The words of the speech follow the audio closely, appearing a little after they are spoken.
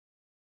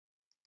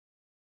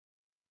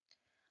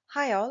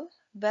Hi all,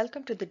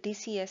 welcome to the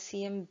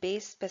DC-SCM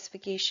base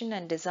specification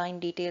and design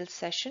details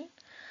session.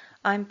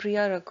 I'm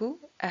Priya Raghu,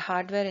 a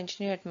hardware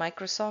engineer at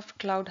Microsoft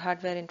Cloud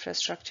Hardware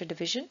Infrastructure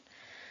Division.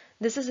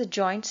 This is a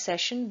joint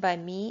session by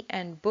me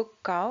and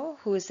Book Kao,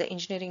 who is the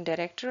engineering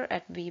director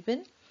at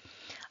Wiwynn.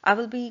 I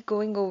will be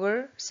going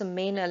over some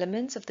main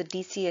elements of the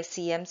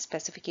DC-SCM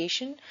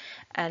specification,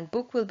 and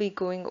Book will be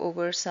going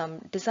over some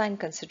design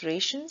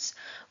considerations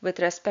with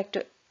respect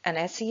to an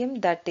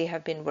SCM that they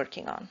have been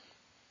working on.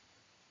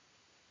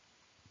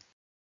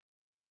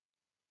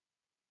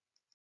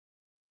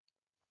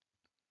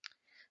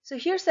 So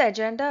here's the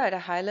agenda at a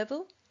high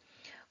level.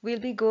 We'll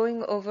be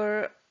going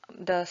over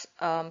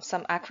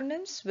some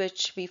acronyms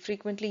which we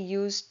frequently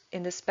use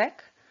in the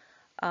spec,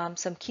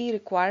 some key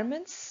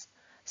requirements,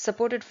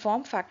 supported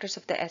form factors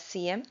of the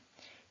SCM,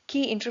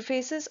 key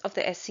interfaces of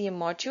the SCM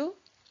module,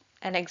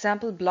 an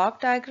example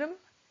block diagram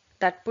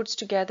that puts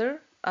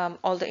together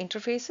all the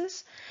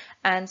interfaces,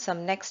 and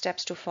some next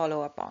steps to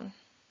follow up on.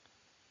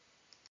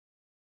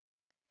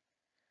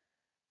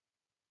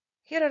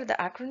 Here are the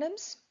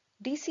acronyms.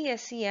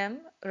 DC-SCM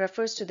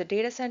refers to the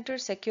Data Center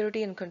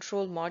Security and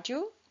Control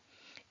Module.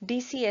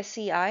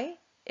 DC-SCI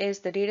is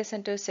the Data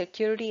Center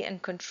Security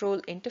and Control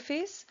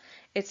Interface.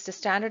 It's the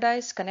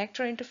standardized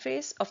connector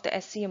interface of the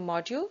SCM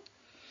module.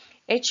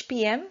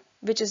 HPM,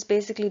 which is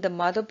basically the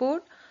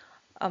motherboard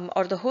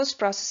or the host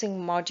processing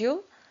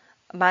module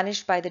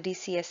managed by the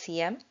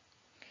DC-SCM.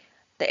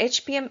 The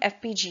HPM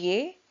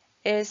FPGA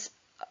is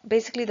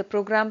basically the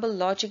programmable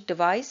logic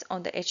device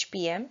on the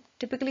HPM,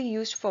 typically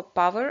used for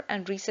power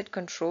and reset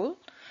control,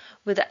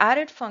 with the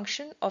added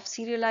function of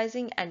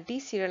serializing and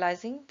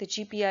deserializing the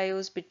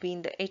GPIOs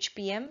between the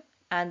HPM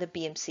and the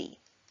BMC.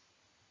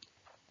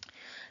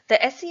 The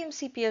SCM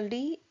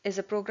CPLD is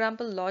a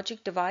programmable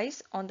logic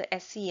device on the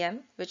SCM,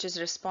 which is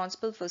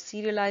responsible for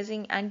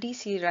serializing and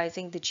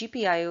deserializing the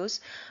GPIOs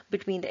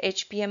between the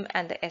HPM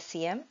and the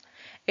SCM.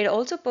 It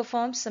also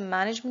performs some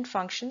management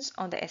functions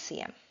on the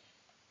SCM.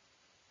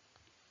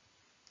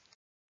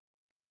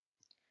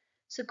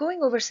 So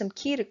going over some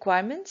key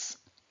requirements,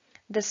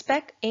 the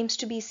spec aims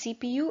to be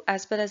CPU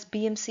as well as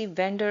BMC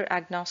vendor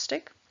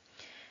agnostic.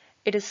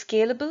 It is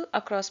scalable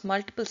across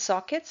multiple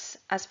sockets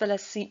as well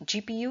as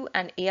GPU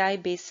and AI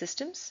based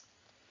systems.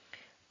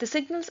 The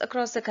signals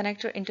across the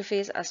connector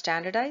interface are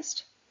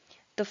standardized.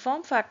 The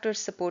form factors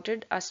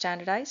supported are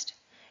standardized.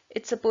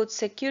 It supports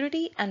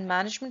security and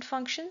management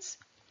functions.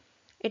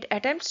 It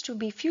attempts to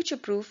be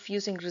future-proof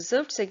using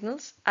reserved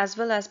signals as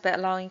well as by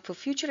allowing for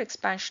future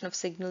expansion of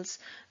signals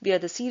via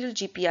the serial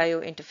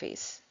GPIO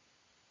interface.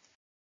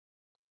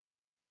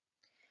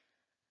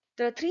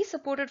 There are three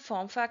supported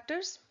form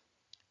factors.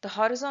 The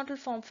horizontal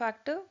form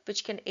factor,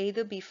 which can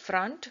either be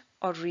front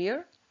or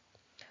rear,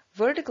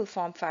 vertical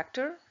form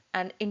factor,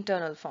 and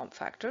internal form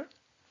factor.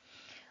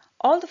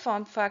 All the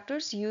form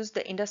factors use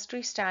the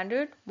industry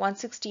standard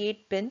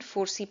 168-pin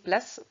 4C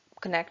plus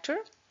connector.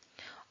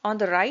 On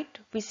the right,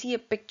 we see a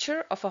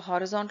picture of a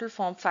horizontal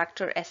form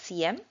factor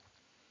SCM.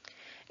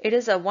 It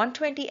is a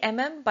 120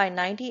 mm by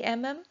 90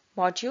 mm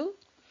module.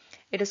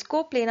 It is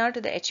coplanar to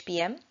the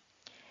HPM.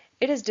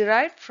 It is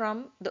derived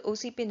from the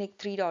OCP NIC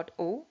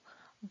 3.0,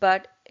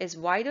 but is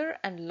wider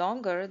and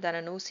longer than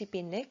an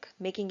OCP NIC,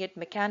 making it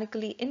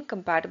mechanically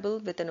incompatible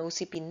with an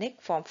OCP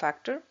NIC form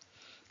factor.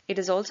 It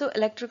is also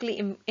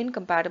electrically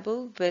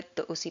incompatible with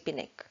the OCP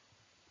NIC.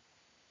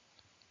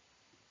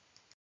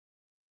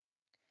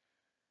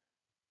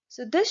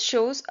 So this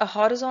shows a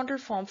horizontal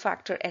form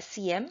factor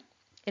SCM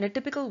in a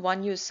typical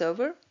 1U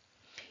server.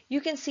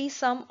 You can see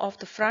some of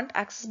the front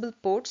accessible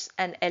ports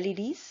and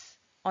LEDs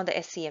on the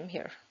SCM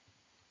here.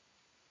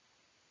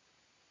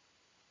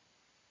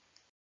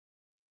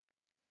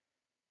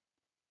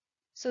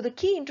 So the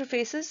key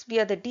interfaces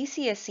via the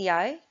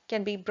DC-SCI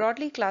can be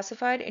broadly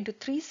classified into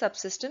three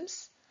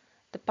subsystems: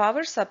 the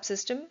power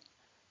subsystem,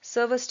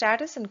 server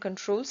status and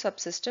control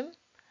subsystem,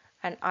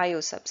 and I/O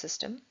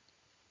subsystem.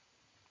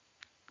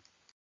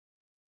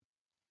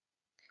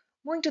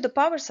 Moving to the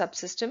power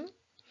subsystem,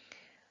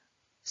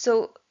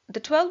 so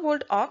the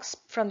 12-volt aux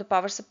from the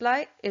power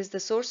supply is the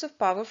source of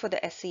power for the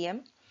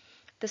SCM.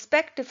 The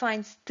spec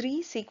defines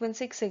three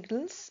sequencing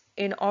signals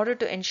in order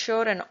to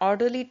ensure an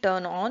orderly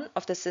turn on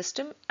of the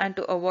system and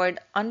to avoid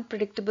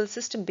unpredictable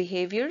system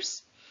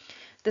behaviors.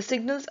 The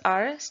signals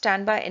are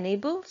standby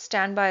enable,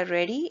 standby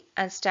ready,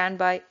 and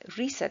standby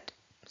reset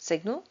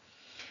signal.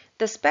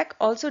 The spec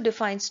also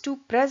defines two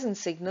present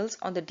signals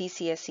on the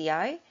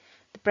DC-SCI,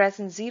 the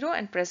present 0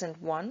 and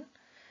present 1.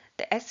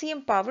 The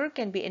SCM power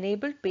can be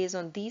enabled based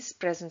on these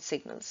present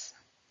signals.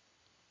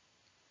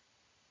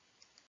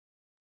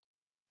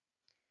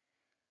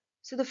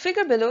 So the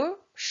figure below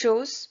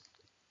shows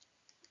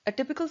a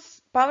typical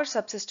power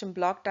subsystem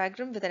block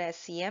diagram with an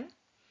SCM.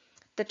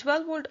 The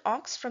 12-volt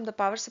aux from the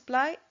power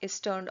supply is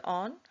turned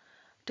on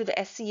to the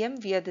SCM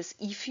via this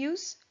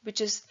eFuse, which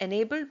is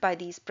enabled by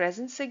these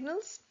present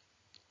signals.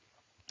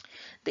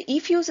 The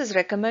eFuse is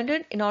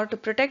recommended in order to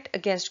protect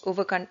against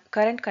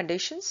overcurrent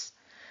conditions.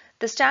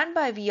 The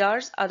standby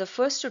VRs are the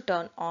first to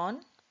turn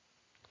on,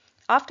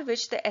 after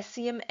which the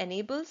SCM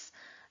enables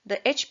the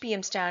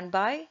HPM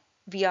standby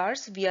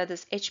VRs via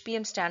this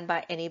HPM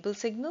standby enable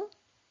signal.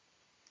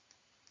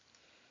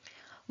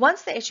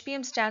 Once the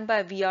HPM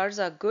standby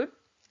VRs are good,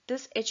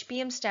 this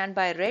HPM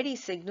standby ready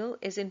signal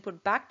is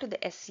input back to the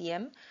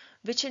SCM,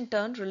 which in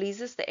turn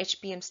releases the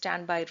HPM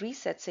standby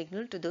reset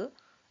signal to the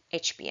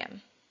HPM.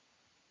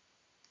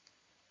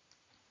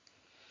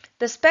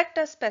 The spec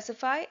does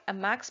specify a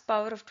max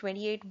power of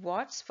 28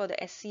 watts for the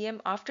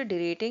SCM after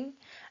derating,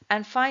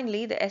 and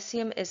finally the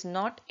SCM is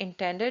not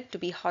intended to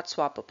be hot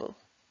swappable.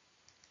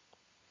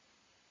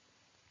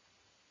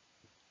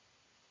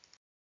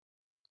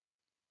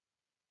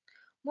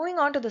 Moving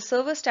on to the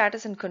server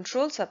status and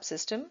control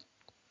subsystem.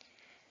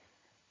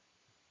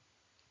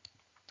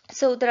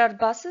 So there are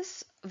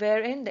buses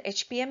wherein the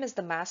HPM is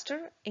the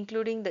master,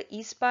 including the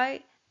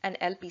eSPI and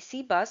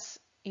LPC bus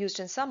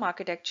used in some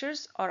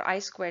architectures, or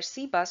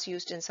I2C bus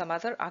used in some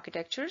other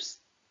architectures.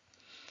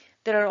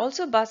 There are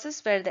also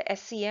buses where the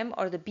SCM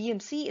or the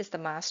BMC is the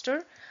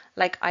master,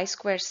 like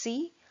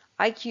I2C,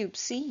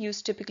 I3C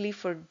used typically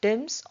for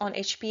DIMMs on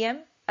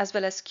HPM, as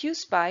well as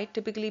QSPI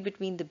typically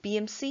between the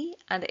BMC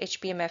and the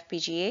HPM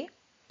FPGA.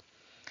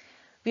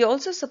 We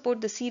also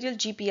support the serial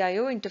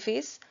GPIO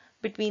interface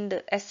between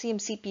the SCM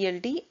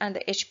CPLD and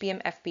the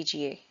HPM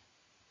FPGA.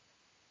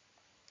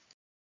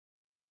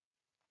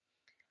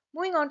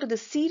 Moving on to the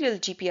serial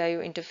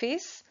GPIO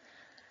interface,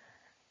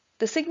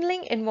 the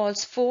signaling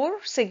involves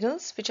 4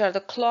 signals, which are the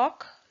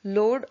clock,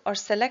 load or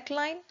select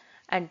line,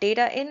 and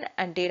data in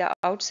and data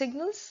out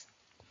signals.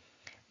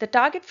 The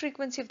target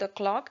frequency of the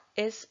clock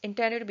is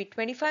intended to be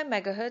 25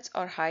 MHz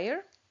or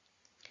higher.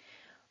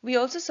 We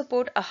also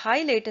support a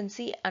high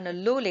latency and a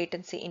low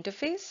latency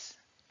interface.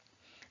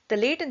 The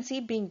latency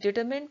being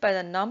determined by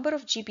the number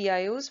of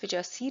GPIOs which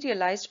are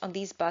serialized on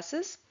these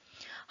buses.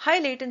 High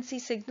latency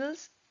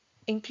signals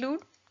include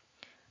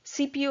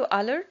CPU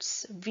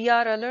alerts,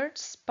 VR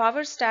alerts,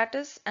 power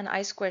status and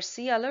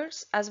I2C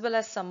alerts, as well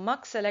as some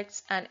MUX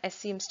selects and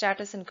SCM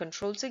status and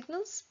control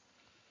signals.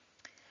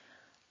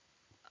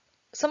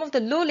 Some of the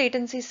low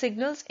latency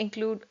signals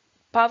include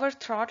power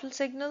throttle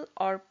signal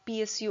or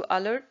PSU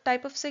alert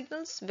type of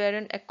signals,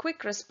 wherein a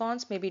quick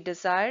response may be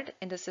desired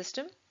in the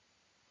system.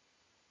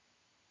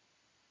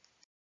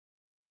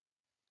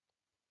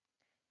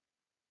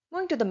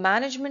 Moving to the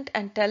management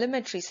and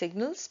telemetry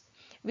signals,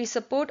 we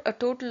support a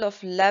total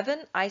of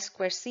 11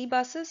 I2C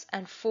buses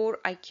and 4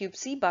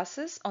 I3C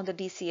buses on the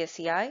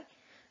DC-SCI.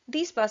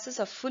 These buses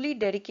are fully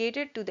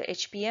dedicated to the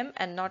HPM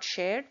and not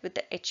shared with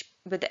the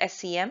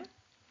SCM.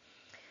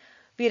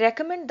 We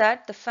recommend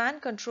that the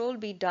fan control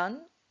be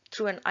done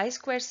through an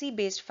I2C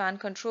based fan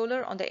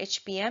controller on the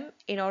HPM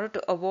in order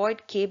to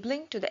avoid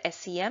cabling to the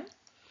SCM.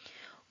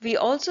 We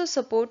also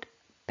support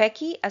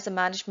PECI as a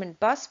management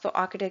bus for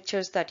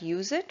architectures that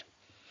use it.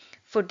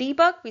 For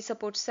debug, we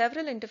support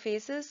several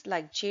interfaces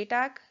like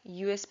JTAG,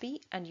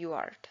 USB, and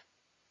UART.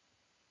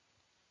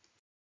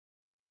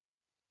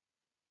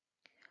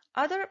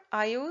 Other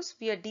IOs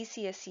via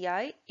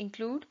DC-SCI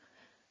include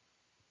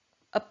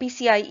a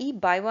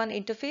PCIe by-1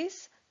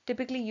 interface,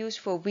 typically used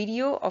for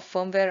video or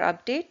firmware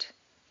update,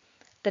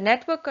 the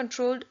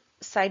network-controlled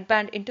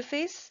sideband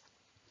interface.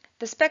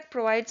 The spec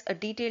provides a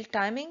detailed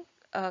timing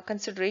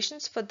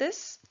considerations for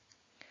this,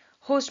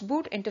 host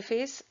boot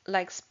interface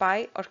like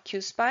SPI or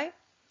QSPI,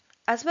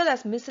 as well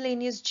as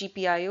miscellaneous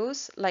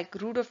GPIOs like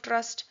root of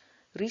trust,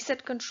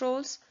 reset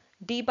controls,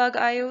 debug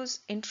IOs,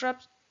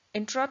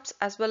 interrupts,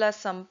 as well as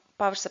some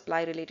power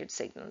supply related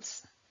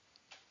signals.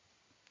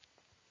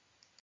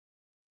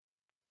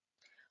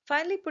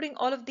 Finally, putting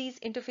all of these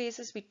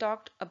interfaces we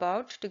talked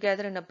about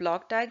together in a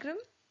block diagram.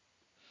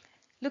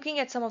 Looking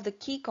at some of the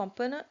key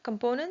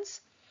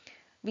components,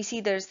 we see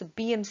there's the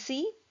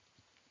BMC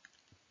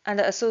and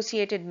the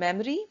associated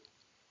memory.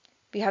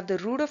 We have the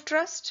root of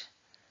trust,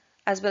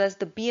 as well as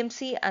the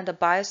BMC and the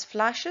BIOS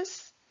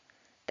flashes,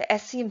 the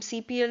SCM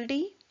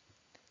CPLD,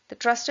 the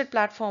trusted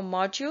platform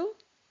module,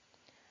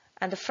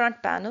 and the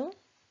front panel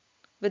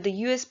with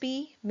the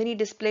USB, mini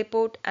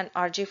DisplayPort, and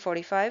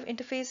RJ45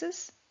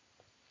 interfaces.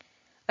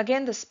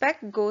 Again, the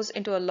spec goes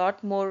into a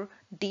lot more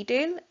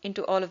detail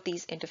into all of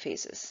these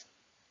interfaces.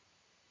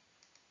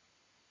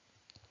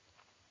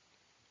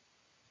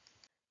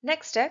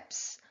 Next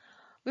steps.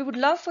 We would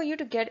love for you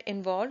to get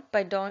involved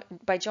by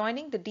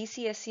joining the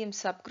DC-SCM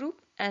subgroup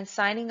and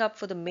signing up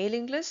for the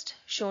mailing list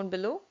shown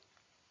below.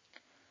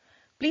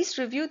 Please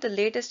review the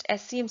latest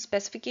SCM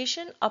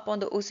specification up on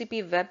the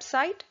OCP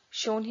website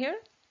shown here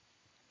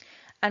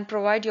and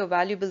provide your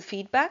valuable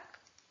feedback.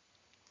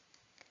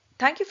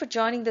 Thank you for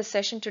joining this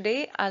session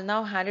today. I'll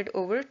now hand it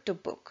over to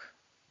Book.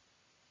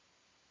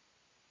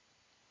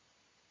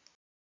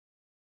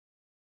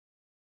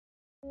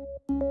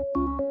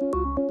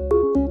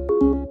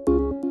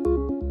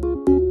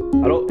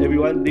 Hello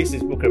everyone, this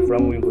is Booker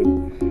from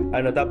Wiwynn.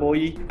 I'm a double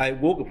E. I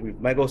work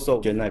with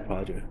Microsoft Gen 9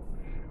 project.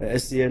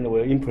 SCM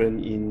will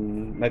implement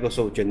in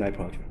Microsoft Gen 9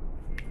 project.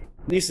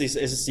 This is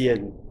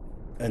SCM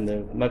and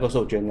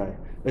Microsoft Gen 9.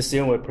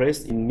 SCM will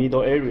place in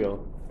middle area.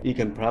 You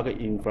can plug it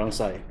in front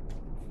side.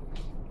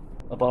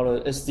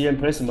 About SCM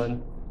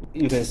placement,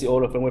 You can see all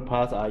the firmware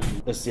parts are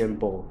in SCM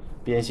board,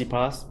 BNC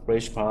parts,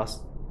 flash parts,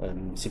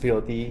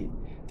 CPLD,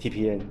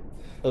 TPN.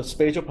 A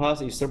special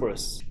part is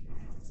Cerberus.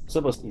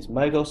 Cerberus is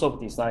Microsoft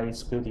design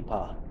security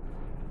part.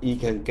 You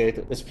can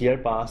get SPI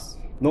bus.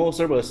 No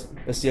Cerberus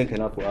SCM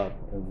cannot put up,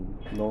 and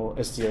no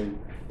SCM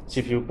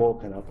CPU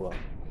board cannot put up.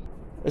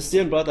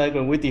 SCM block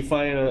diagram, we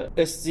define a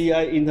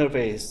SCI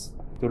interface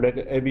to let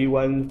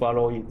everyone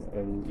follow it,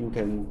 and you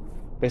can,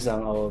 based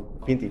on our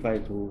pin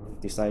define, to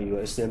design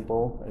your SCM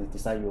board and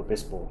design your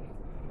base board.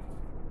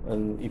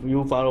 And if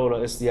you follow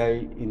the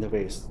SCI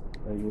interface,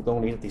 you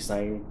don't need to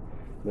design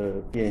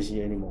the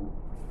BNC anymore.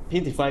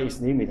 Pin define is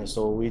limited,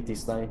 so we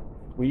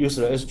use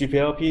the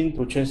SGPL pin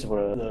to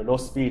transfer the low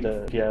speed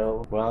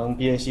PL from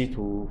BNC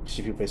to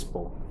CPU base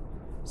board,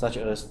 such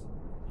as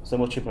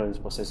thermal triplet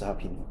processor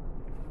pin.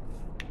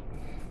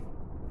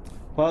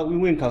 What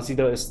we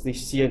consider as the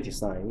CN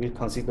design, we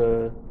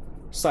consider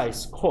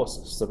size,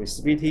 cost,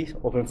 serviceability,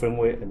 open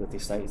firmware, and the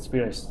design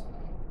experience.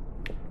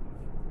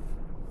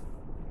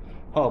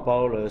 How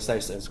about the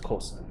size and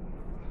cost?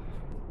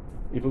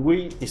 If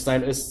we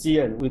design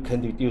SCM, we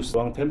can reduce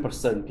around 10%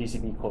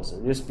 PCB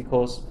cost. This is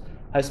because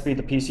high-speed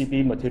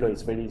PCB material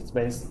is very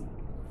expensive.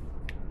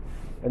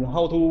 And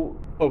how to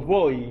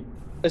avoid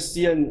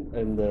SCM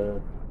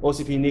and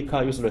OCP NIC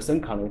card use the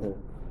same connector?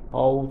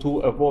 How to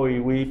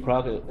avoid we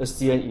plug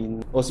SCM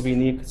in OCP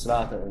NIC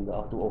slot, and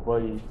how to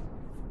avoid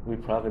we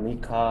plug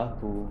NIC card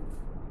to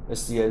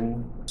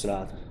SCM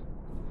slot?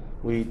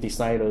 We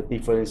design a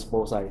different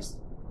board size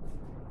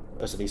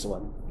as this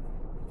one.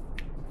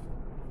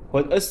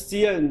 When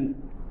SCM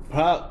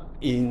plug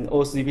in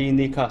OCP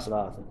NIC card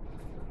slot,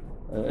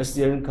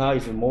 SCM card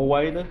is more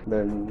wider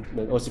than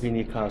OCP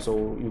NIC card,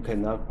 so you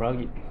cannot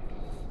plug it.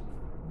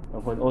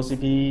 When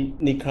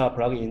OCP NIC card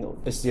plug in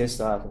SCM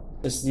slot,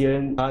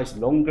 SCM card is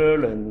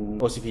longer than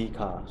OCP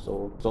card,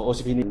 so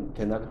OCP NIC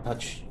cannot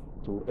touch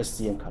to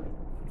SCM connect.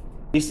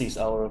 This is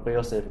our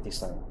failsafe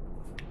design.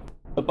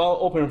 About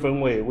open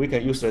firmware, we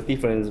can use the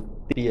different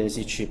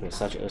BNC chips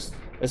such as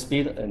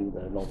SPID and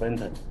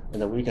Noventa,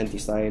 and we can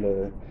design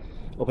the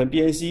open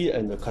BNC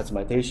and the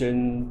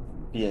customization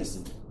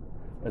BNC.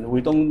 And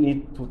we don't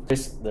need to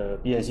test the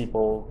BNC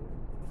board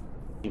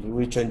if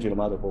we change the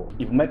motherboard.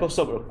 If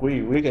Microsoft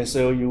agree, we can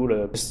sell you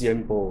the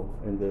SCM board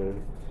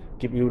and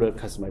give you the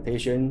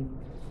customization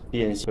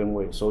BNC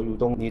firmware, so you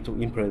don't need to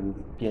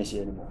implement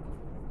BNC anymore.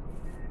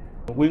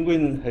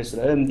 Wiwynn has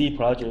the AMD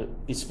project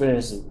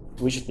experience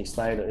which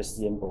designed the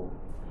SCM board.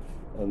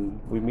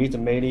 We meet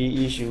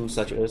many issues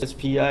such as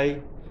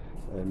SPI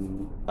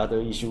and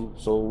other issues,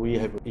 so we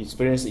have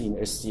experience in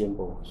SCM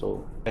board.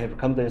 So I have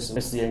confidence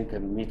SCM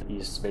can meet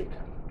its spec.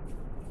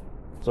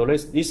 So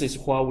this is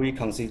what we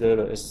consider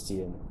the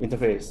SCM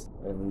interface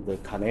and the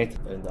connect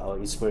and our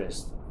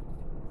experience.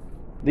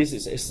 This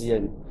is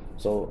SCM.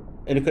 So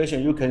any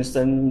question, you can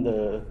send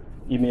the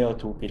email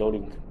to below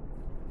link.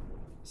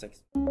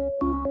 Thanks.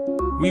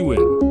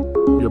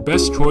 Wiwynn, your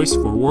best choice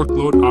for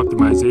workload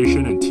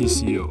optimization and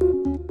TCO.